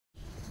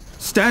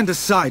Stand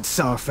aside,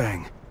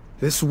 Saurfang.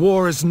 This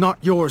war is not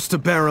yours to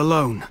bear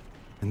alone,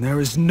 and there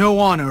is no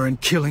honor in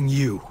killing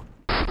you.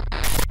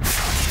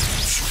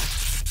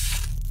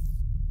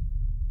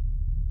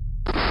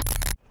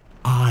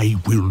 I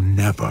will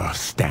never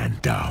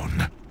stand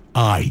down.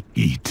 I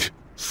eat,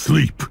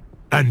 sleep,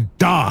 and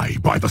die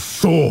by the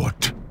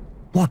sword.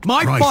 What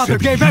My price father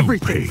have gave you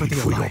everything paid for the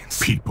your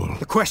Alliance. people?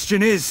 The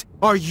question is,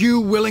 are you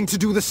willing to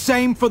do the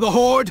same for the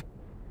Horde?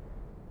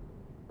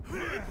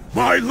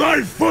 My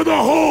life for the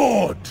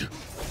Horde!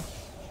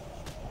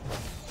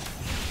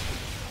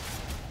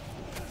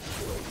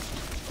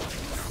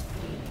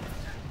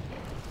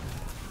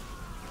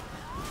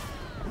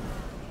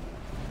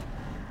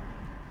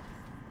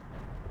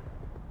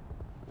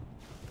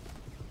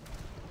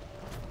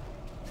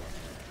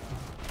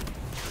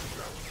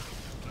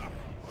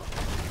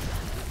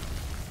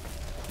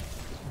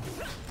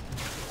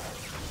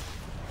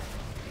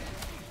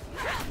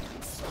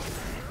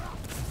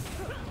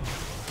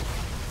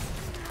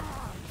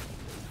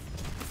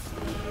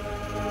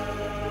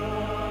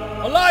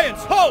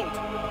 Alliance, hold!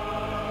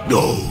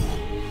 No!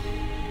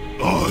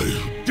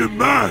 I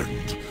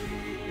demand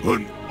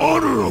an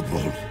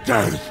honorable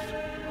death!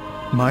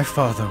 My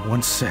father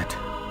once said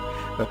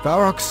that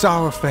Varrock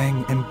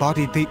Saurfang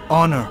embodied the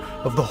honor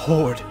of the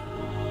Horde.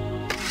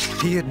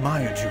 He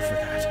admired you for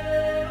that.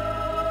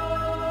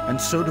 And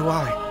so do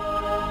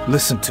I.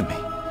 Listen to me.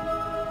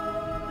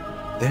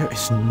 There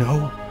is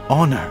no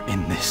honor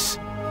in this.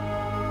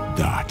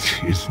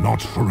 That is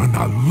not for an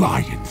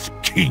Alliance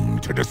king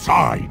to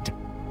decide.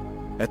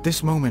 At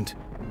this moment,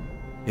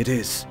 it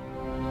is.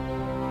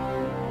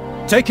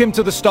 Take him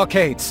to the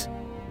stockades.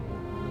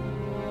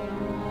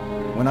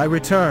 When I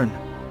return,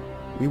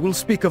 we will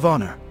speak of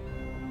honor,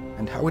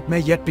 and how it may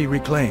yet be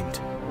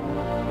reclaimed.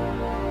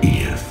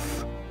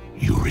 If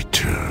you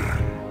return.